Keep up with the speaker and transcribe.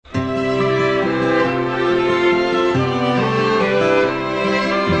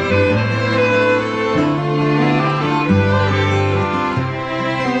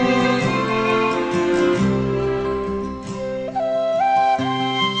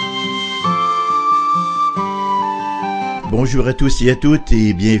Bonjour à tous et à toutes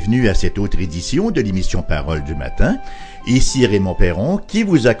et bienvenue à cette autre édition de l'émission Parole du matin. Ici Raymond Perron qui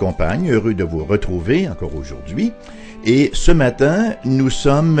vous accompagne, heureux de vous retrouver encore aujourd'hui. Et ce matin, nous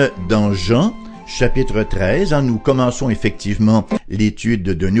sommes dans Jean, chapitre 13. Nous commençons effectivement l'étude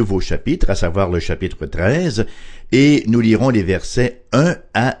d'un nouveau chapitre, à savoir le chapitre 13, et nous lirons les versets 1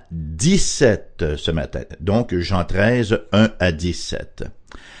 à 17 ce matin. Donc Jean 13, 1 à 17.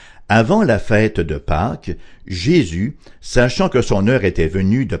 Avant la fête de Pâques, Jésus, sachant que son heure était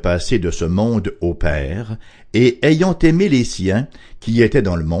venue de passer de ce monde au Père, et ayant aimé les siens qui étaient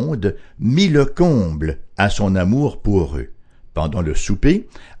dans le monde, mit le comble à son amour pour eux. Pendant le souper,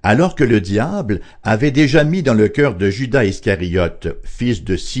 alors que le diable avait déjà mis dans le cœur de Judas Iscariote, fils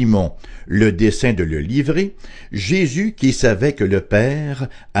de Simon, le dessein de le livrer, Jésus, qui savait que le Père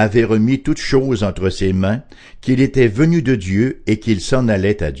avait remis toutes choses entre ses mains, qu'il était venu de Dieu et qu'il s'en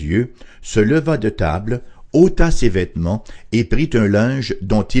allait à Dieu, se leva de table, ôta ses vêtements et prit un linge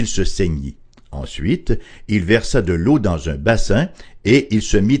dont il se ceignit. Ensuite, il versa de l'eau dans un bassin, et il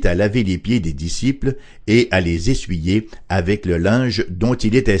se mit à laver les pieds des disciples et à les essuyer avec le linge dont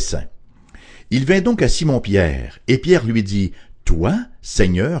il était ceint. Il vint donc à Simon-Pierre, et Pierre lui dit, « Toi,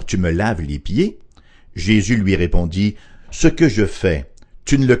 Seigneur, tu me laves les pieds? » Jésus lui répondit, « Ce que je fais,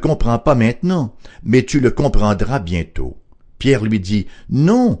 tu ne le comprends pas maintenant, mais tu le comprendras bientôt. » Pierre lui dit, «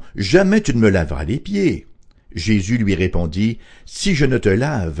 Non, jamais tu ne me laveras les pieds. » Jésus lui répondit, « Si je ne te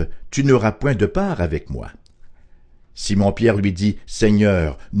lave, tu n'auras point de part avec moi. » Simon-Pierre lui dit, «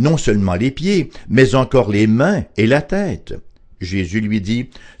 Seigneur, non seulement les pieds, mais encore les mains et la tête. » Jésus lui dit,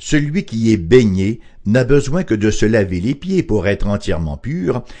 « Celui qui est baigné n'a besoin que de se laver les pieds pour être entièrement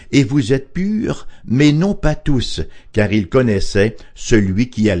pur, et vous êtes purs, mais non pas tous, car il connaissait celui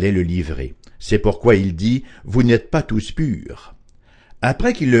qui allait le livrer. C'est pourquoi il dit, « Vous n'êtes pas tous purs. »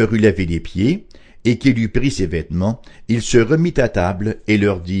 Après qu'il leur eut lavé les pieds, et qu'il eut pris ses vêtements, il se remit à table et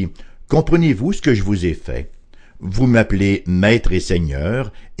leur dit, « Comprenez-vous ce que je vous ai fait? Vous m'appelez Maître et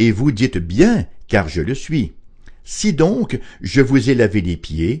Seigneur, et vous dites bien, car je le suis. Si donc je vous ai lavé les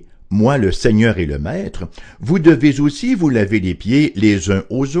pieds, moi le Seigneur et le Maître, vous devez aussi vous laver les pieds les uns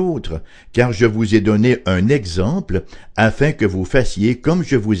aux autres, car je vous ai donné un exemple, afin que vous fassiez comme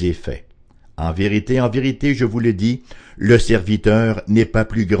je vous ai fait. En vérité, je vous le dis, le serviteur n'est pas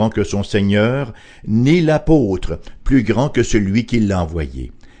plus grand que son Seigneur, ni l'apôtre plus grand que celui qui l'a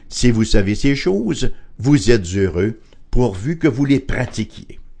envoyé. Si vous savez ces choses, vous êtes heureux, pourvu que vous les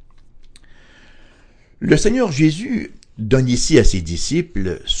pratiquiez. » Le Seigneur Jésus donne ici à ses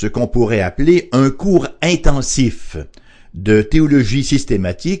disciples ce qu'on pourrait appeler un cours intensif de théologie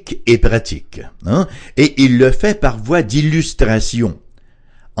systématique et pratique, et il le fait par voie d'illustration,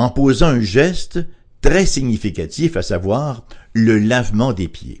 en posant un geste très significatif, à savoir le lavement des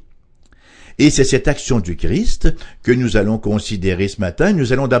pieds. Et c'est cette action du Christ que nous allons considérer ce matin.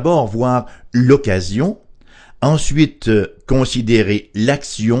 Nous allons d'abord voir l'occasion, ensuite considérer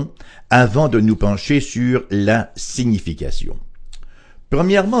l'action, avant de nous pencher sur la signification.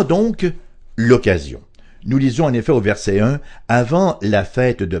 Premièrement donc, l'occasion. Nous lisons en effet au verset 1, « Avant la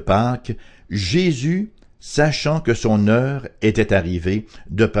fête de Pâques, Jésus, sachant que son heure était arrivée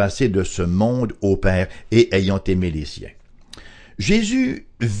de passer de ce monde au Père et ayant aimé les siens. » Jésus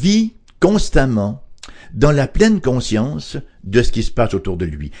vit constamment dans la pleine conscience de ce qui se passe autour de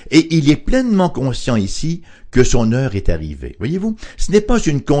lui. Et il est pleinement conscient ici que son heure est arrivée. Voyez-vous, ce n'est pas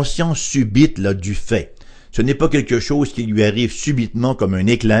une conscience subite là, du fait. Ce n'est pas quelque chose qui lui arrive subitement comme un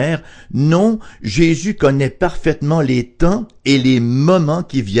éclair. Non, Jésus connaît parfaitement les temps et les moments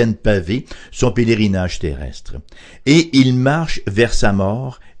qui viennent paver son pèlerinage terrestre. Et il marche vers sa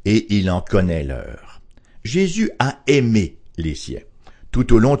mort et il en connaît l'heure. Jésus a aimé les siens.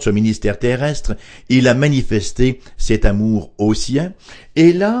 Tout au long de son ministère terrestre, il a manifesté cet amour aux siens,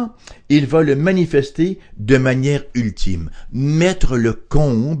 et là, il va le manifester de manière ultime, mettre le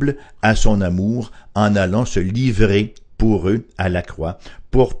comble à son amour en allant se livrer pour eux à la croix,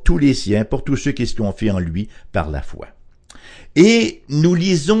 pour tous les siens, pour tous ceux qui se confient en lui par la foi. Et nous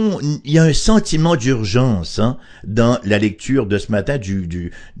lisons, il y a un sentiment d'urgence dans la lecture de ce matin,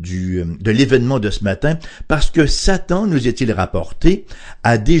 de l'événement de ce matin, parce que Satan, nous est-il rapporté,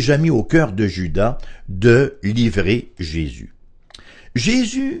 a déjà mis au cœur de Judas de livrer Jésus.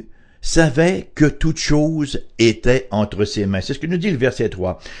 Jésus savait que toute chose était entre ses mains. C'est ce que nous dit le verset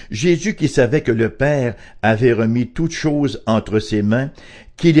 3. Jésus qui savait que le Père avait remis toute chose entre ses mains,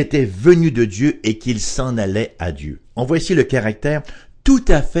 qu'il était venu de Dieu et qu'il s'en allait à Dieu. On voit ici le caractère tout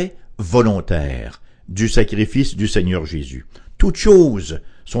à fait volontaire du sacrifice du Seigneur Jésus. Toutes choses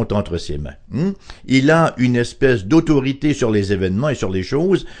sont entre ses mains. Il a une espèce d'autorité sur les événements et sur les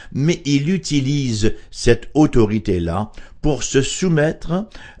choses, mais il utilise cette autorité-là pour se soumettre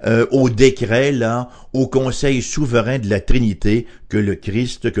au décret, là, au conseil souverain de la Trinité que le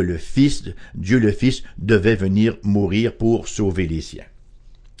Christ, que le Fils, Dieu le Fils, devait venir mourir pour sauver les siens.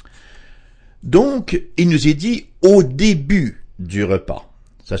 Donc, il nous est dit au début du repas.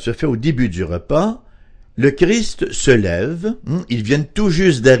 Ça se fait au début du repas. Le Christ se lève, ils viennent tout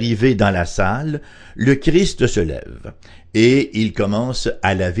juste d'arriver dans la salle, le Christ se lève et il commence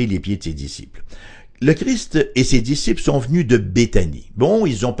à laver les pieds de ses disciples. Le Christ et ses disciples sont venus de Béthanie. Bon,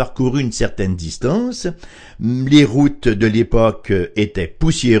 ils ont parcouru une certaine distance, les routes de l'époque étaient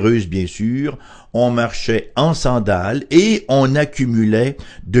poussiéreuses bien sûr, on marchait en sandales et on accumulait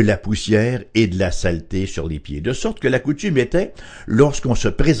de la poussière et de la saleté sur les pieds. De sorte que la coutume était, lorsqu'on se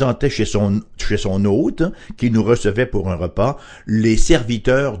présentait chez son hôte, qui nous recevait pour un repas, les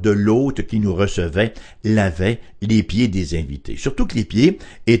serviteurs de l'hôte qui nous recevait lavaient les pieds des invités. Surtout que les pieds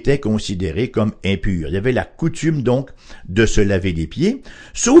étaient considérés comme impurs. Il y avait la coutume donc de se laver les pieds,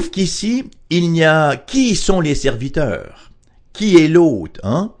 sauf qu'ici, qui sont les serviteurs? Qui est l'hôte,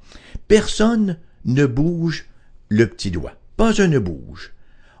 hein? Personne ne bouge le petit doigt. Pas un ne bouge.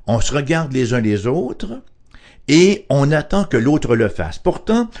 On se regarde les uns les autres et on attend que l'autre le fasse.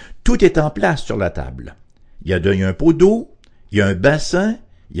 Pourtant, tout est en place sur la table. Il y a un pot d'eau, il y a un bassin,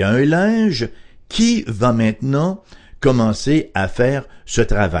 il y a un linge. Qui va maintenant commencer à faire ce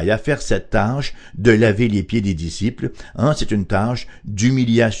travail, à faire cette tâche de laver les pieds des disciples? C'est une tâche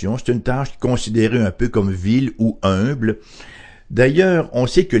d'humiliation, c'est une tâche considérée un peu comme vile ou humble. D'ailleurs, on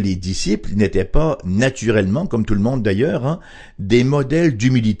sait que les disciples n'étaient pas naturellement, comme tout le monde d'ailleurs, des modèles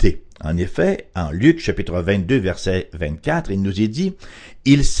d'humilité. En effet, en Luc chapitre 22, verset 24, il nous est dit «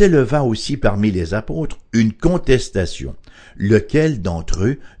 Il s'éleva aussi parmi les apôtres une contestation, lequel d'entre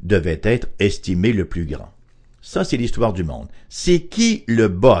eux devait être estimé le plus grand. » Ça, c'est l'histoire du monde. C'est qui le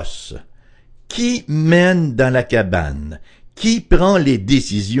boss? Qui mène dans la cabane? Qui prend les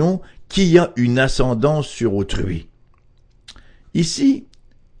décisions? Qui a une ascendance sur autrui? Ici,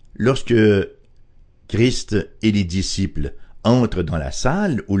 lorsque Christ et les disciples entrent dans la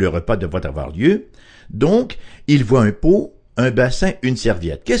salle où le repas devrait avoir lieu, donc, ils voient un pot, un bassin, une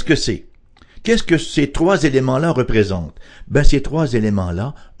serviette. Qu'est-ce que c'est? Qu'est-ce que ces trois éléments-là représentent? Ces trois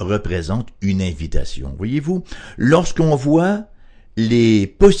éléments-là représentent une invitation. Voyez-vous, lorsqu'on voit les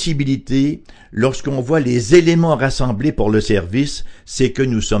possibilités, lorsqu'on voit les éléments rassemblés pour le service, c'est que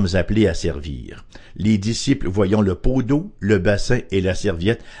nous sommes appelés à servir. Les disciples, voyant le pot d'eau, le bassin et la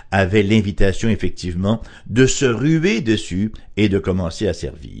serviette, avaient l'invitation effectivement de se ruer dessus et de commencer à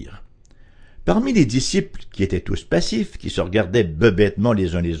servir. Parmi les disciples, qui étaient tous passifs, qui se regardaient bebêtement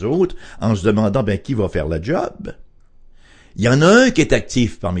les uns les autres, en se demandant qui va faire le job, il y en a un qui est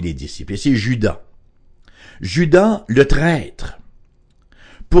actif parmi les disciples, et c'est Judas. Judas, le traître.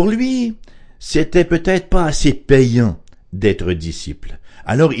 Pour lui, c'était peut-être pas assez payant d'être disciple.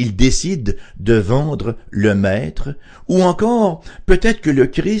 Alors il décide de vendre le maître, ou encore peut-être que le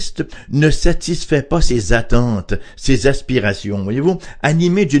Christ ne satisfait pas ses attentes, ses aspirations. Voyez-vous,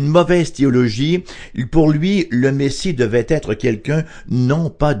 animé d'une mauvaise théologie, pour lui, le Messie devait être quelqu'un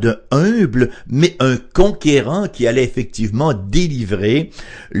non pas de humble, mais un conquérant qui allait effectivement délivrer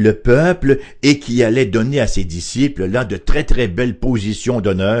le peuple et qui allait donner à ses disciples là de très très belles positions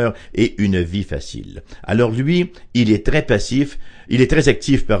d'honneur et une vie facile. Alors lui, il est très passif, il est très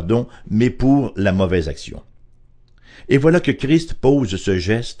actif, mais pour la mauvaise action. Et voilà que Christ pose ce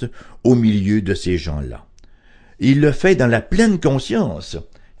geste au milieu de ces gens-là. Il le fait dans la pleine conscience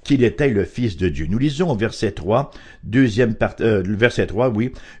qu'il était le Fils de Dieu. Nous lisons au verset 3, verset 3,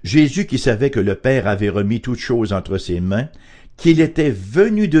 oui, Jésus qui savait que le Père avait remis toutes choses entre ses mains, qu'il était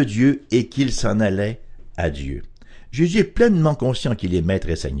venu de Dieu et qu'il s'en allait à Dieu. Jésus est pleinement conscient qu'il est Maître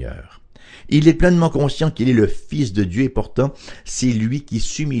et Seigneur. Il est pleinement conscient qu'il est le Fils de Dieu et pourtant, c'est lui qui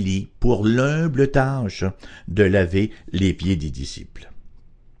s'humilie pour l'humble tâche de laver les pieds des disciples.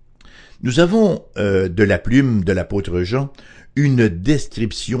 Nous avons, de la plume de l'apôtre Jean, une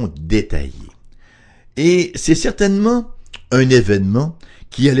description détaillée. Et c'est certainement un événement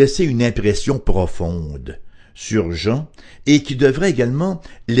qui a laissé une impression profonde sur Jean et qui devrait également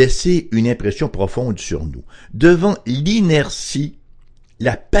laisser une impression profonde sur nous. Devant l'inertie,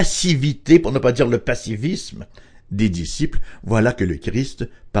 la passivité, pour ne pas dire le passivisme, des disciples, voilà que le Christ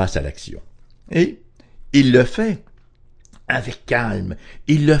passe à l'action. Et il le fait avec calme.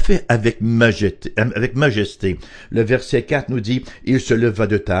 Il le fait avec majesté. Le verset 4 nous dit, « Il se leva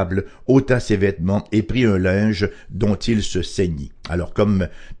de table, ôta ses vêtements et prit un linge dont il se ceignit. » Alors, comme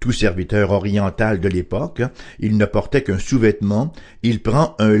tout serviteur oriental de l'époque, il ne portait qu'un sous-vêtement, il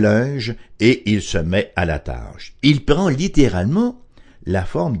prend un linge et il se met à la tâche. Il prend littéralement la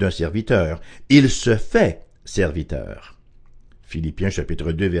forme d'un serviteur. Il se fait serviteur. Philippiens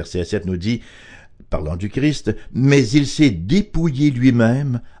chapitre 2 verset 7 nous dit, parlant du Christ, « Mais il s'est dépouillé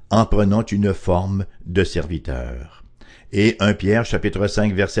lui-même en prenant une forme de serviteur. » Et 1 Pierre chapitre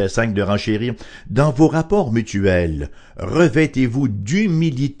 5 verset 5 de renchérir, « Dans vos rapports mutuels, revêtez-vous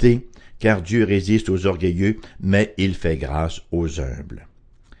d'humilité, car Dieu résiste aux orgueilleux, mais il fait grâce aux humbles. »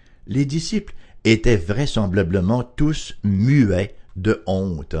 Les disciples étaient vraisemblablement tous muets de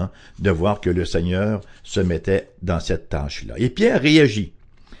honte de voir que le Seigneur se mettait dans cette tâche-là. Et Pierre réagit.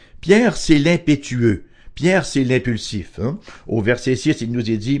 Pierre, c'est l'impétueux. Pierre, c'est l'impulsif. Au verset 6, il nous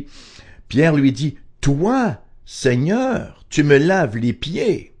est dit, Pierre lui dit, « Toi, Seigneur, tu me laves les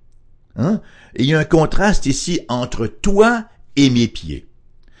pieds. » Et il y a un contraste ici entre toi et mes pieds.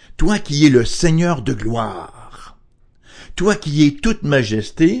 Toi qui es le Seigneur de gloire. Toi qui es toute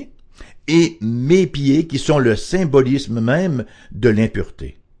majesté, et mes pieds qui sont le symbolisme même de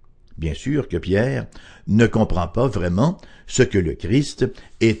l'impureté. Bien sûr que Pierre ne comprend pas vraiment ce que le Christ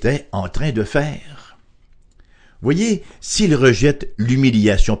était en train de faire. Voyez, s'il rejette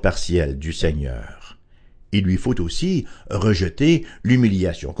l'humiliation partielle du Seigneur, il lui faut aussi rejeter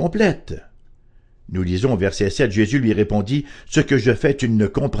l'humiliation complète. Nous lisons au verset 7, Jésus lui répondit, « Ce que je fais, tu ne le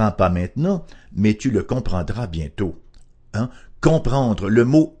comprends pas maintenant, mais tu le comprendras bientôt. » Comprendre, le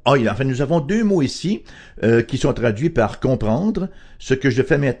mot « oï ». Enfin, nous avons deux mots ici qui sont traduits par « comprendre ». Ce que je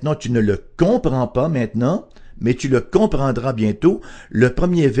fais maintenant, tu ne le comprends pas maintenant, mais tu le comprendras bientôt. Le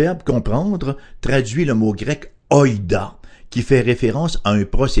premier verbe « comprendre » traduit le mot grec « oïda », qui fait référence à un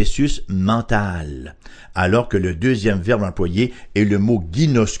processus mental, alors que le deuxième verbe employé est le mot «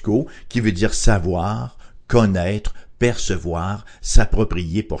 ginosko », qui veut dire savoir, connaître, percevoir,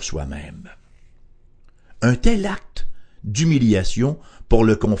 s'approprier pour soi-même. Un tel acte d'humiliation pour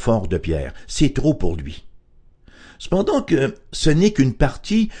le confort de Pierre, c'est trop pour lui. Cependant que ce n'est qu'une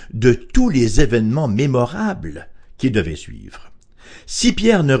partie de tous les événements mémorables qui devaient suivre. Si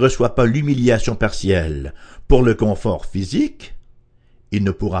Pierre ne reçoit pas l'humiliation partielle pour le confort physique, il ne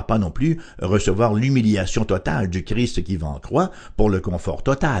pourra pas non plus recevoir l'humiliation totale du Christ qui va en croix pour le confort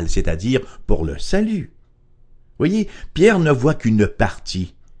total, c'est-à-dire pour le salut. Voyez, Pierre ne voit qu'une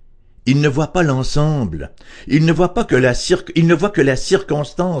partie. Il ne voit pas l'ensemble. Il ne voit que la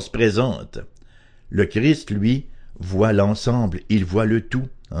circonstance présente. Le Christ, lui, voit l'ensemble. Il voit le tout.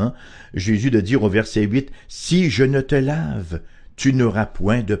 Jésus de dire au verset 8, « Si je ne te lave, tu n'auras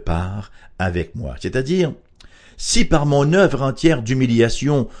point de part avec moi. » C'est-à-dire, si par mon œuvre entière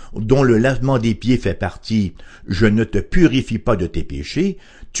d'humiliation, dont le lavement des pieds fait partie, je ne te purifie pas de tes péchés,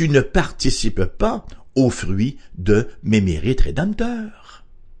 tu ne participes pas au fruit de mes mérites rédempteurs.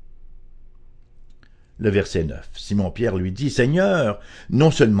 Le verset 9. Simon-Pierre lui dit, « Seigneur, non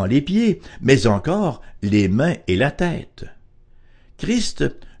seulement les pieds, mais encore les mains et la tête. » Christ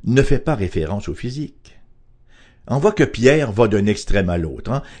ne fait pas référence au physique. On voit que Pierre va d'un extrême à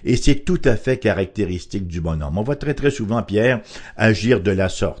l'autre, et c'est tout à fait caractéristique du bonhomme. On voit très très souvent Pierre agir de la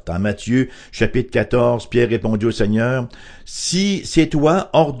sorte. En Matthieu, chapitre 14, Pierre répondit au Seigneur, « Si c'est toi,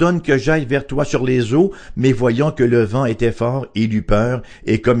 ordonne que j'aille vers toi sur les eaux. » Mais voyant que le vent était fort, il eut peur,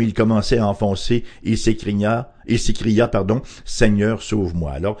 et comme il commençait à enfoncer, il s'écria, « Seigneur,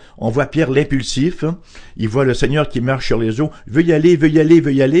 sauve-moi. » Alors, on voit Pierre l'impulsif, il voit le Seigneur qui marche sur les eaux, veut y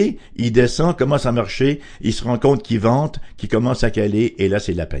aller, il descend, commence à marcher, il se rend compte qu'il vente, qu'il commence à caler, et là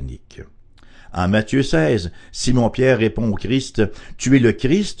c'est la panique. En Matthieu 16, Simon-Pierre répond au Christ, « Tu es le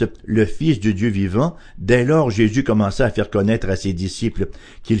Christ, le Fils du Dieu vivant. » Dès lors, Jésus commença à faire connaître à ses disciples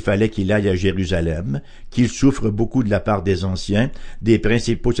qu'il fallait qu'il aille à Jérusalem, qu'il souffre beaucoup de la part des anciens, des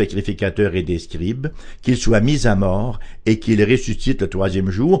principaux sacrificateurs et des scribes, qu'il soit mis à mort et qu'il ressuscite le troisième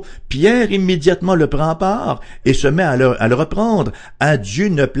jour. Pierre immédiatement le prend à part et se met à le reprendre. « À Dieu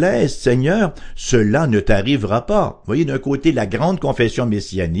ne plaise, Seigneur, cela ne t'arrivera pas. » Vous voyez, d'un côté, la grande confession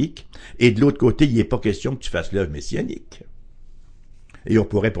messianique, et de l'autre côté, il n'est pas question que tu fasses l'œuvre messianique. Et on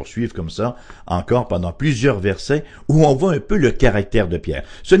pourrait poursuivre comme ça encore pendant plusieurs versets où on voit un peu le caractère de Pierre.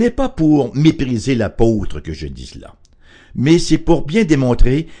 Ce n'est pas pour mépriser l'apôtre que je dis cela, mais c'est pour bien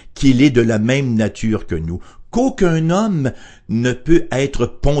démontrer qu'il est de la même nature que nous, qu'aucun homme ne peut être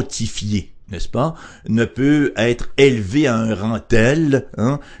pontifié, n'est-ce pas, ne peut être élevé à un rang tel,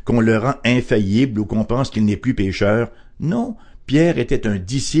 qu'on le rend infaillible ou qu'on pense qu'il n'est plus pécheur. Non, Pierre était un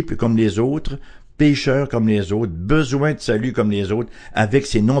disciple comme les autres, pécheur comme les autres, besoin de salut comme les autres, avec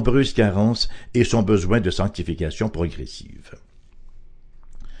ses nombreuses carences et son besoin de sanctification progressive.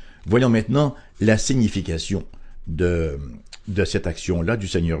 Voyons maintenant la signification de cette action-là du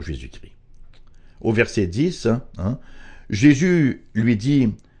Seigneur Jésus-Christ. Au verset 10, Jésus lui dit,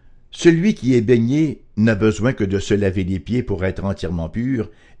 « Celui qui est baigné n'a besoin que de se laver les pieds pour être entièrement pur,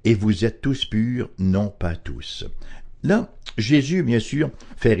 et vous êtes tous purs, non pas tous. » Là, Jésus, bien sûr,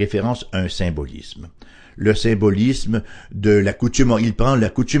 fait référence à un symbolisme. Le symbolisme de la coutume, il prend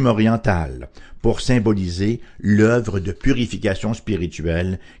la coutume orientale pour symboliser l'œuvre de purification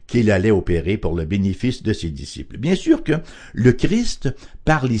spirituelle qu'il allait opérer pour le bénéfice de ses disciples. Bien sûr que le Christ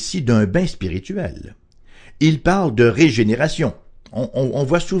parle ici d'un bain spirituel. Il parle de régénération. On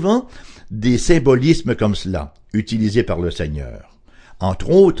voit souvent des symbolismes comme cela, utilisés par le Seigneur.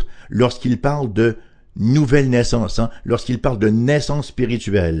 Entre autres, lorsqu'il parle de nouvelle naissance, lorsqu'il parle de naissance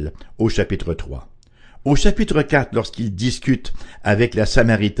spirituelle, au chapitre 3. Au chapitre 4, lorsqu'il discute avec la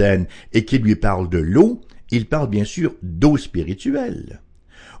Samaritaine et qu'il lui parle de l'eau, il parle bien sûr d'eau spirituelle.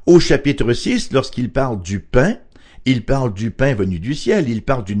 Au chapitre 6, lorsqu'il parle du pain, il parle du pain venu du ciel, il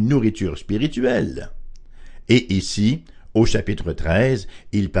parle d'une nourriture spirituelle. Et ici, au chapitre 13,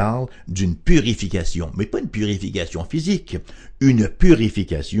 il parle d'une purification, mais pas une purification physique, une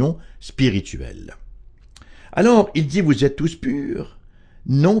purification spirituelle. Alors, il dit, vous êtes tous purs?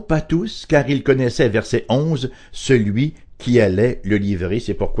 Non, pas tous, car il connaissait, verset 11, celui qui allait le livrer.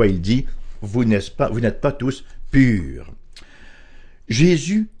 C'est pourquoi il dit, vous n'êtes pas tous purs.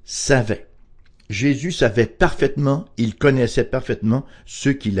 Jésus savait parfaitement, il connaissait parfaitement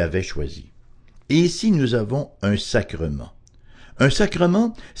ceux qu'il avait choisis. Et ici, nous avons un sacrement. Un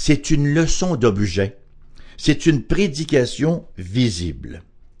sacrement, c'est une leçon d'objet. C'est une prédication visible.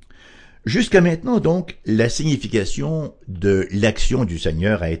 Jusqu'à maintenant, donc, la signification de l'action du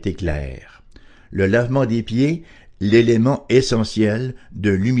Seigneur a été claire. Le lavement des pieds, l'élément essentiel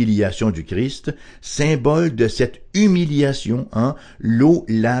de l'humiliation du Christ, symbole de cette humiliation, l'eau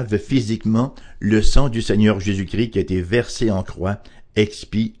lave physiquement, le sang du Seigneur Jésus-Christ qui a été versé en croix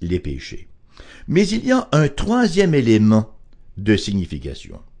expie les péchés. Mais il y a un troisième élément de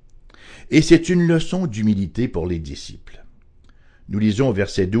signification, et c'est une leçon d'humilité pour les disciples. Nous lisons au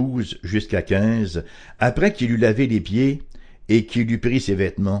verset 12 jusqu'à 15, « Après qu'il eut lavé les pieds et qu'il eut pris ses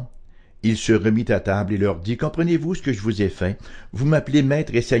vêtements, il se remit à table et leur dit, « Comprenez-vous ce que je vous ai fait? Vous m'appelez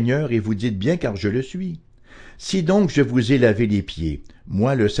maître et seigneur et vous dites bien car je le suis. Si donc je vous ai lavé les pieds,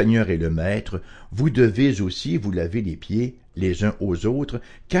 moi le Seigneur et le maître, vous devez aussi vous laver les pieds les uns aux autres,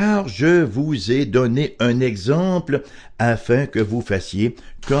 car je vous ai donné un exemple afin que vous fassiez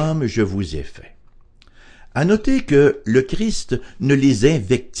comme je vous ai fait. » À noter que le Christ ne les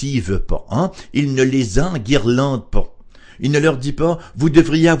invective pas, il ne les enguirlande pas. Il ne leur dit pas « vous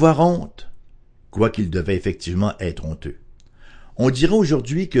devriez avoir honte », quoiqu'il devait effectivement être honteux. On dirait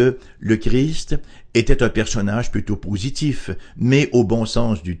aujourd'hui que le Christ était un personnage plutôt positif, mais au bon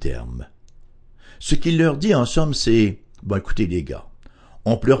sens du terme. Ce qu'il leur dit en somme, c'est « bon, écoutez les gars,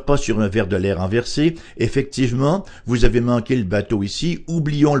 on pleure pas sur un verre de lait renversé. Effectivement, vous avez manqué le bateau ici,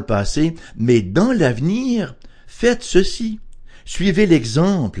 oublions le passé, mais dans l'avenir, faites ceci. Suivez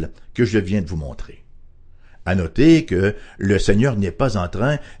l'exemple que je viens de vous montrer. » À noter que le Seigneur n'est pas en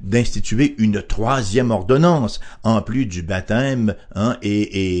train d'instituer une troisième ordonnance, en plus du baptême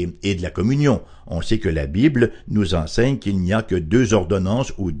et de la communion. On sait que la Bible nous enseigne qu'il n'y a que deux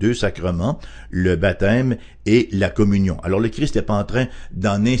ordonnances ou deux sacrements, le baptême et la communion. Alors le Christ n'est pas en train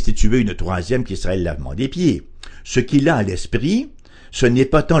d'en instituer une troisième qui serait le lavement des pieds. Ce qu'il a à l'esprit, ce n'est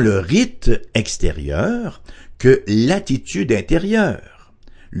pas tant le rite extérieur que l'attitude intérieure,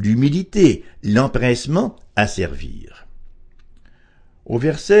 l'humilité, l'empressement à servir. Au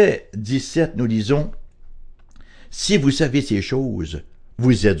verset 17, nous lisons « Si vous savez ces choses,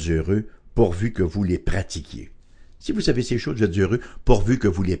 vous êtes heureux, pourvu que vous les pratiquiez. » Si vous savez ces choses, vous êtes heureux, pourvu que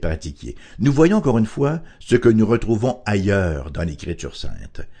vous les pratiquiez. Nous voyons encore une fois ce que nous retrouvons ailleurs dans l'Écriture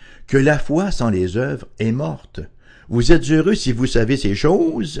sainte, que la foi sans les œuvres est morte. Vous êtes heureux si vous savez ces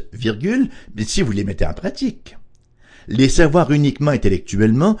choses, mais si vous les mettez en pratique. Les savoir uniquement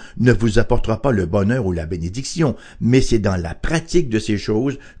intellectuellement ne vous apportera pas le bonheur ou la bénédiction, mais c'est dans la pratique de ces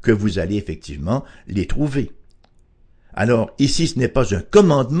choses que vous allez effectivement les trouver. Alors, ici, ce n'est pas un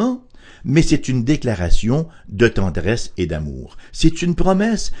commandement, mais c'est une déclaration de tendresse et d'amour. C'est une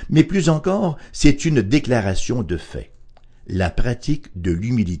promesse, mais plus encore, c'est une déclaration de fait. La pratique de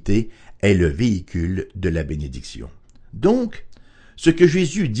l'humilité est le véhicule de la bénédiction. Donc, ce que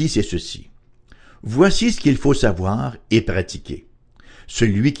Jésus dit, c'est ceci. Voici ce qu'il faut savoir et pratiquer.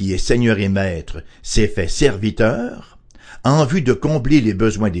 Celui qui est Seigneur et Maître s'est fait serviteur. en vue de combler les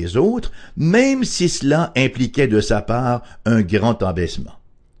besoins des autres, même si cela impliquait de sa part un grand abaissement.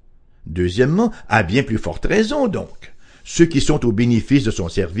 Deuxièmement, à bien plus forte raison donc, ceux qui sont au bénéfice de son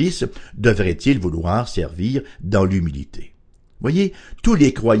service devraient-ils vouloir servir dans l'humilité? Voyez, tous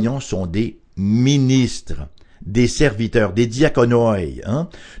les croyants sont des ministres, des serviteurs, des diaconoi,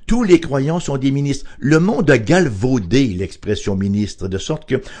 Tous les croyants sont des ministres. Le monde a galvaudé l'expression ministre, de sorte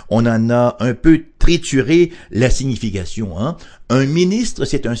que on en a un peu trituré la signification, Un ministre,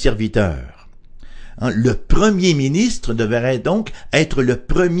 c'est un serviteur. Le premier ministre devrait donc être le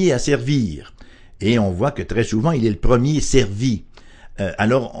premier à servir. Et on voit que très souvent, il est le premier servi.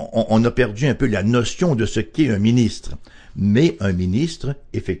 Alors, on a perdu un peu la notion de ce qu'est un ministre. Mais un ministre,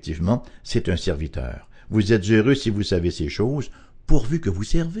 effectivement, c'est un serviteur. Vous êtes heureux si vous savez ces choses, pourvu que vous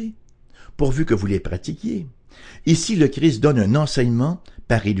servez, pourvu que vous les pratiquiez. Ici, le Christ donne un enseignement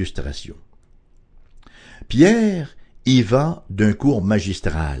par illustration. Pierre y va d'un cours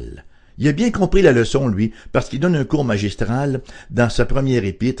magistral. Il a bien compris la leçon, lui, parce qu'il donne un cours magistral dans sa première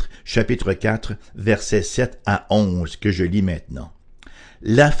épître, chapitre 4, versets 7 à 11, que je lis maintenant. «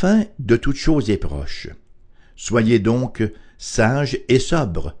 La fin de toute chose est proche. Soyez donc sages et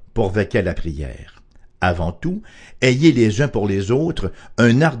sobres pour vaquer à la prière. Avant tout, ayez les uns pour les autres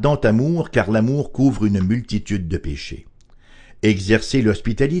un ardent amour, car l'amour couvre une multitude de péchés. Exercez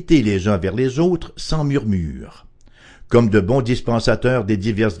l'hospitalité les uns vers les autres sans murmure. Comme de bons dispensateurs des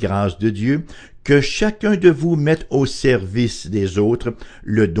diverses grâces de Dieu, que chacun de vous mette au service des autres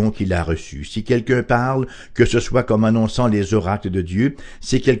le don qu'il a reçu. Si quelqu'un parle, que ce soit comme annonçant les oracles de Dieu,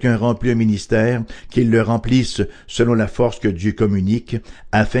 si quelqu'un remplit un ministère, qu'il le remplisse selon la force que Dieu communique,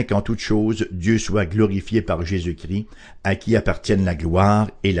 afin qu'en toute chose Dieu soit glorifié par Jésus-Christ, à qui appartiennent la gloire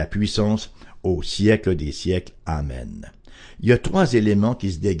et la puissance au siècle des siècles. Amen. Il y a 3 éléments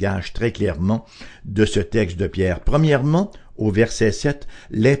qui se dégagent très clairement de ce texte de Pierre. Premièrement, au verset 7,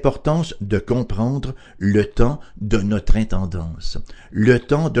 l'importance de comprendre le temps de notre intendance, le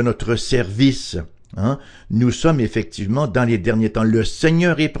temps de notre service. Nous sommes effectivement dans les derniers temps. Le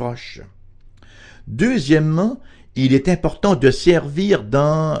Seigneur est proche. Deuxièmement, il est important de servir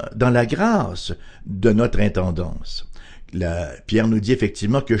dans la grâce de notre intendance. Pierre nous dit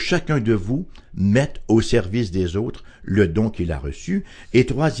effectivement que chacun de vous mette au service des autres le don qu'il a reçu. Et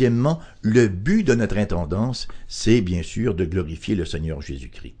troisièmement, le but de notre intendance, c'est bien sûr de glorifier le Seigneur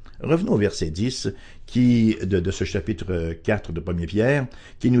Jésus-Christ. Revenons au verset 10 de ce chapitre 4 de 1 Pierre,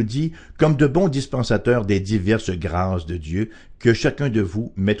 qui nous dit « Comme de bons dispensateurs des diverses grâces de Dieu, que chacun de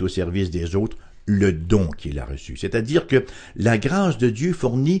vous mette au service des autres le don qu'il a reçu. » C'est-à-dire que la grâce de Dieu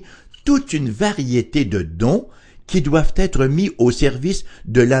fournit toute une variété de dons qui doivent être mis au service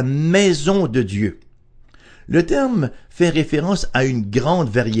de la maison de Dieu. Le terme fait référence à une grande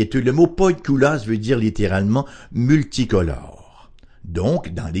variété. Le mot poikoulos veut dire littéralement multicolore.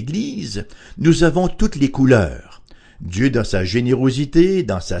 Donc, dans l'Église, nous avons toutes les couleurs. Dieu, dans sa générosité,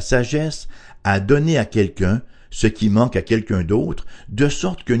 dans sa sagesse, a donné à quelqu'un ce qui manque à quelqu'un d'autre, de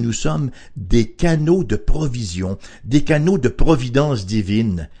sorte que nous sommes des canaux de provision, des canaux de providence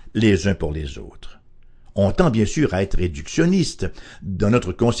divine, les uns pour les autres. On tend bien sûr à être réductionniste dans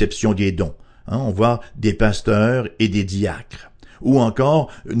notre conception des dons. On voit des pasteurs et des diacres. Ou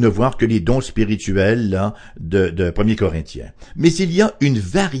encore ne voir que les dons spirituels de 1 Corinthiens. Mais il y a une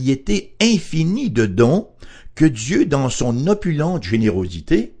variété infinie de dons que Dieu, dans son opulente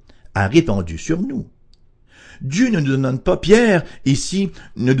générosité, a répandus sur nous. Dieu ne nous donne pas, Pierre, ici,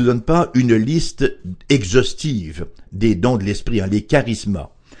 ne nous donne pas une liste exhaustive des dons de l'esprit, les charismas,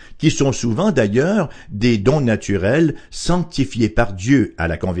 qui sont souvent d'ailleurs des dons naturels sanctifiés par Dieu à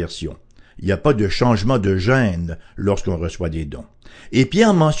la conversion. Il n'y a pas de changement de gène lorsqu'on reçoit des dons. Et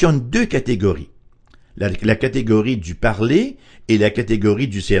Pierre mentionne 2 catégories, la catégorie du parler et la catégorie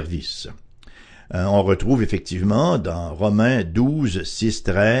du service. On retrouve effectivement dans Romains 12, 6,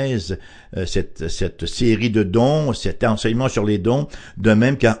 13 cette série de dons, cet enseignement sur les dons, de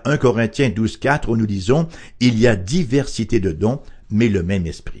même qu'à 1 Corinthiens 12, 4 où nous lisons « Il y a diversité de dons, mais le même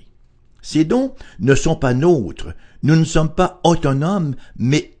esprit ». Ces dons ne sont pas nôtres, nous ne sommes pas autonomes,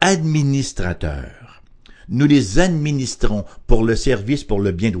 mais administrateurs. Nous les administrons pour le service, pour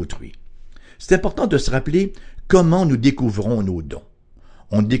le bien d'autrui. C'est important de se rappeler comment nous découvrons nos dons.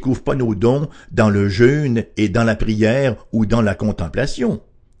 On ne découvre pas nos dons dans le jeûne et dans la prière ou dans la contemplation.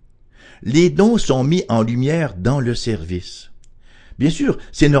 Les dons sont mis en lumière dans le service. Bien sûr,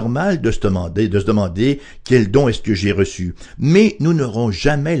 c'est normal de se demander quel don est-ce que j'ai reçu, mais nous n'aurons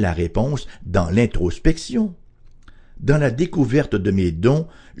jamais la réponse dans l'introspection. Dans la découverte de mes dons,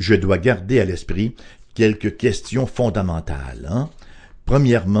 je dois garder à l'esprit quelques questions fondamentales.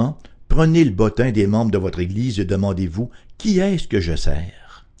 Premièrement, Prenez le bottin des membres de votre Église et demandez-vous, qui est-ce que je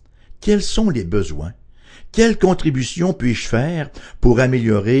sers? Quels sont les besoins? Quelle contribution puis-je faire pour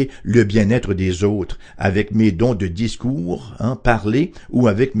améliorer le bien-être des autres avec mes dons de discours, parler, ou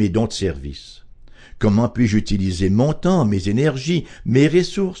avec mes dons de service? Comment puis-je utiliser mon temps, mes énergies, mes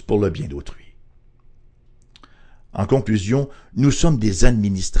ressources pour le bien d'autrui? En conclusion, nous sommes des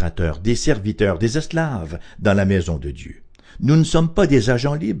administrateurs, des serviteurs, des esclaves dans la maison de Dieu. Nous ne sommes pas des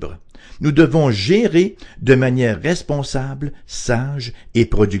agents libres. Nous devons gérer de manière responsable, sage et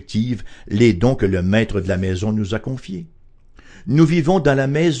productive les dons que le maître de la maison nous a confiés. Nous vivons dans la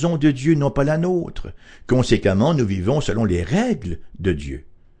maison de Dieu, non pas la nôtre. Conséquemment, nous vivons selon les règles de Dieu.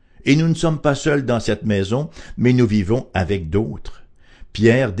 Et nous ne sommes pas seuls dans cette maison, mais nous vivons avec d'autres.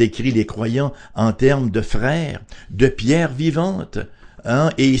 Pierre décrit les croyants en termes de frères, de pierres vivantes,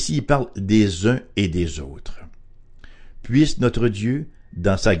 et ici il parle des uns et des autres. Puisse notre Dieu,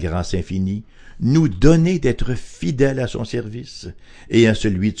 dans sa grâce infinie, nous donner d'être fidèles à son service et à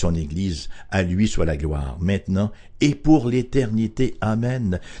celui de son Église. À lui soit la gloire, maintenant et pour l'éternité.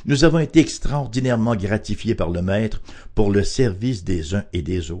 Amen. Nous avons été extraordinairement gratifiés par le Maître pour le service des uns et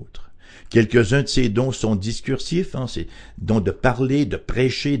des autres. Quelques-uns de ces dons sont discursifs, c'est dons de parler, de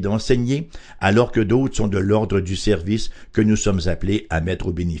prêcher, d'enseigner, alors que d'autres sont de l'ordre du service que nous sommes appelés à mettre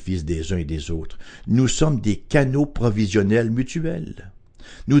au bénéfice des uns et des autres. Nous sommes des canaux provisionnels mutuels.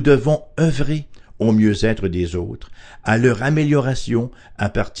 Nous devons œuvrer au mieux-être des autres, à leur amélioration à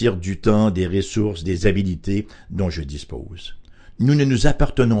partir du temps, des ressources, des habilités dont je dispose. Nous ne nous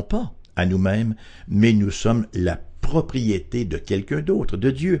appartenons pas à nous-mêmes, mais nous sommes la propriété de quelqu'un d'autre, de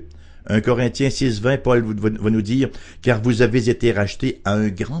Dieu. 1 Corinthiens 6,20, Paul va nous dire « Car vous avez été rachetés à un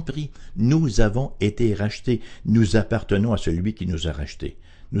grand prix. Nous avons été rachetés. Nous appartenons à celui qui nous a rachetés. »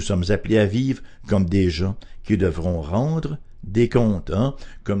 Nous sommes appelés à vivre comme des gens qui devront rendre des comptes,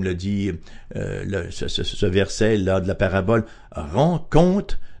 comme le dit ce verset-là de la parabole, « Rends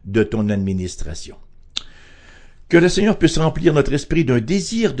compte de ton administration. » Que le Seigneur puisse remplir notre esprit d'un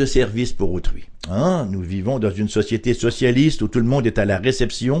désir de service pour autrui. Nous vivons dans une société socialiste où tout le monde est à la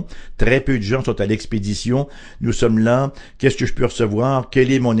réception, très peu de gens sont à l'expédition. Nous sommes là, qu'est-ce que je peux recevoir?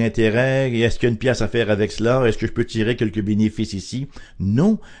 Quel est mon intérêt? Est-ce qu'il y a une pièce à faire avec cela? Est-ce que je peux tirer quelques bénéfices ici?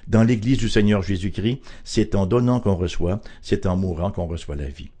 Non, dans l'Église du Seigneur Jésus-Christ, c'est en donnant qu'on reçoit, c'est en mourant qu'on reçoit la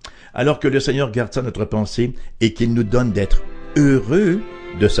vie. Alors que le Seigneur garde ça à notre pensée et qu'il nous donne d'être heureux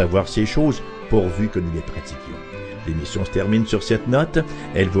de savoir ces choses pourvu que nous les pratiquions. L'émission se termine sur cette note.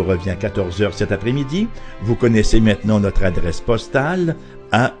 Elle vous revient à 14h cet après-midi. Vous connaissez maintenant notre adresse postale,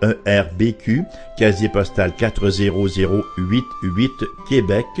 AERBQ, casier postal 40088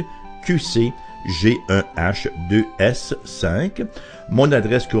 Québec, QC G1H2S5. Mon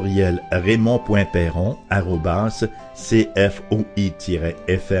adresse courriel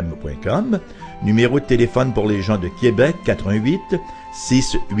raymond.perron@cfoi-fm.com. Numéro de téléphone pour les gens de Québec, 88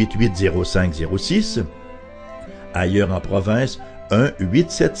 688 0506. Ailleurs en province,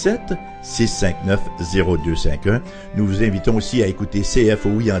 1-877-659-0251. Nous vous invitons aussi à écouter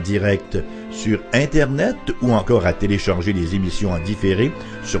CFOI en direct sur Internet ou encore à télécharger les émissions en différé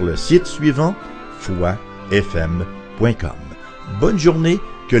sur le site suivant, foifm.com. Bonne journée,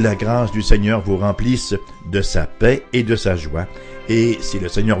 que la grâce du Seigneur vous remplisse de sa paix et de sa joie. Et si le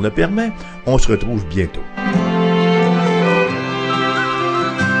Seigneur le permet, on se retrouve bientôt.